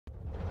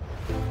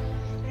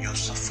you're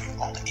suffering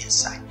on the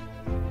inside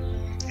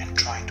and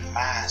trying to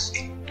mask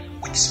it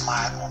with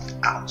smile on the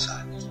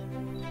outside.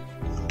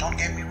 Don't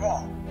get me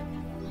wrong,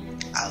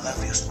 I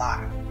love your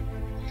smile,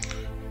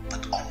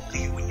 but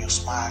only when you're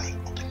smiling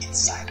on the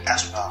inside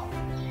as well.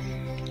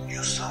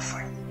 You're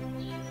suffering.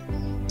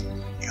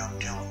 You're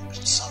dealing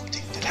with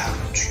something that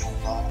happened to you a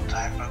long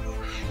time ago.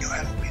 You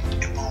haven't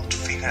been able to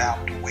figure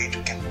out a way to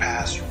get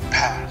past your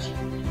past.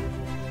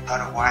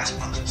 But a wise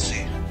person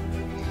said,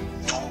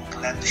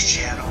 don't let the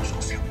shadows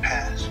of your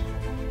past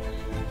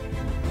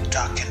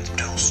darken the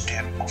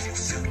doorstep of your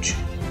future.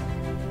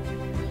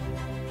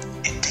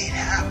 It did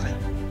happen.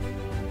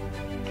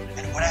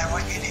 And whatever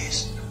it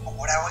is, or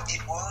whatever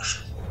it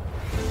was,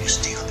 you're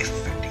still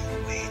affecting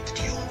the way that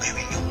you're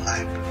living your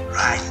life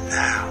right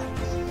now.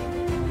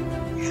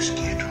 You're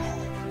scared to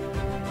move.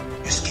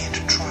 You're scared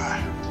to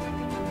try.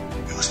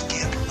 You're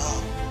scared to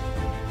love.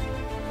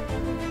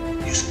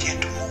 You're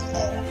scared to move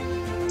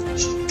on.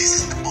 So this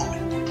is the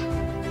moment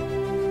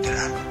that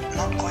I'm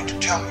not going to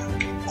tell you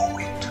to go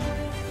it,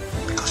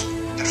 because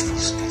that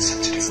feels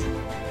insensitive.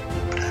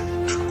 But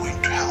I'm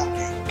going to help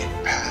you get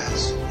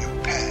past your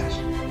past,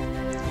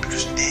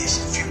 because there's a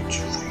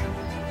future for you.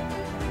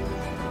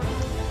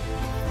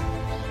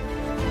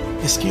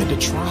 You're scared to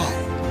try.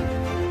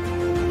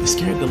 You're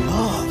scared to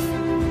love.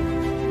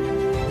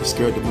 You're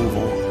scared to move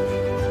on.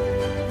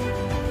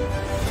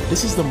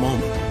 This is the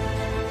moment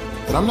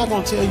that I'm not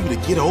going to tell you to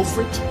get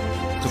over it,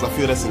 because I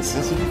feel that's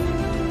insensitive,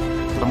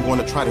 but I'm going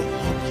to try to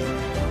help you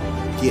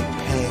get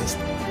past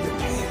your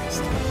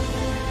past.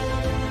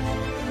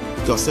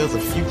 Because there's a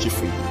future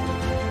for you.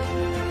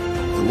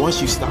 And once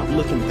you stop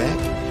looking back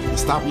and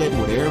stop letting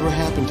whatever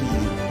happened to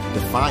you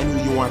define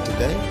who you are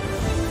today,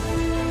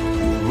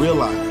 you will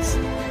realize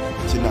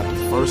that you're not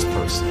the first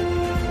person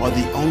or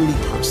the only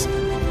person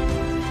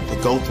to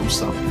go through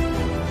something.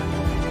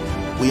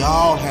 We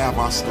all have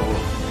our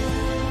story.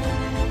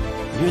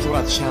 Here's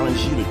what I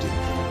challenge you to do.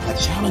 I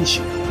challenge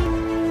you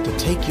to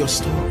take your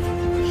story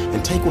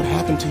and take what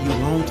happened to you a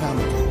long time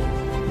ago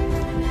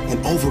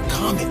and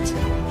overcome it,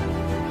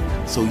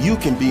 so you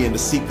can be in the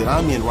seat that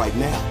I'm in right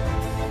now,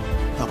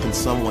 helping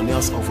someone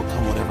else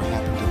overcome whatever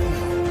happened to them.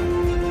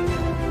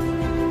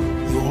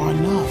 You are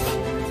enough.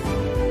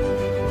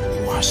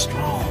 You are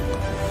strong.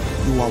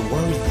 You are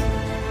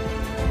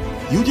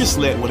worthy. You just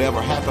let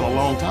whatever happened a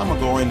long time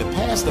ago or in the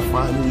past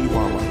define who you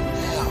are right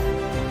now.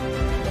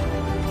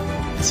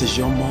 This is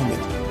your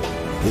moment.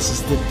 This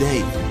is the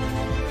day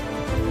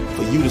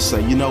for you to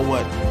say, you know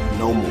what?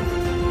 No more.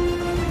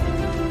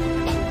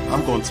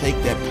 I'm going to take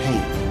that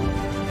pain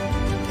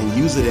and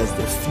use it as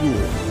the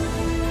fuel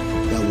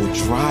that will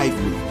drive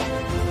me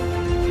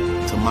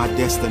to my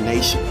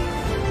destination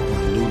of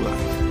my new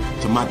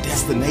life, to my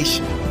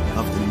destination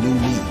of the new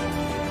me.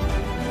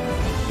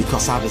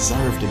 Because I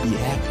deserve to be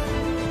happy.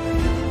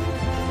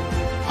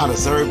 I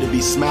deserve to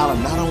be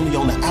smiling not only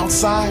on the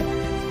outside,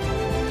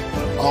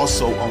 but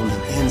also on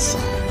the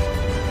inside.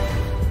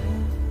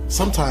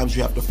 Sometimes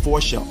you have to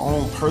force your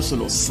own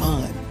personal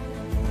sun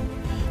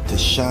to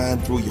shine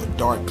through your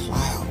dark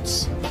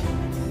clouds.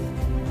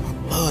 I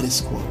love this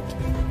quote.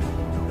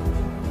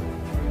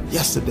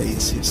 Yesterday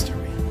is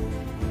history.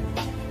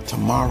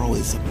 Tomorrow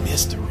is a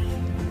mystery.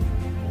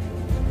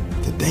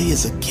 Today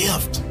is a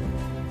gift.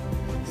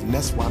 And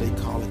that's why they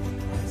call it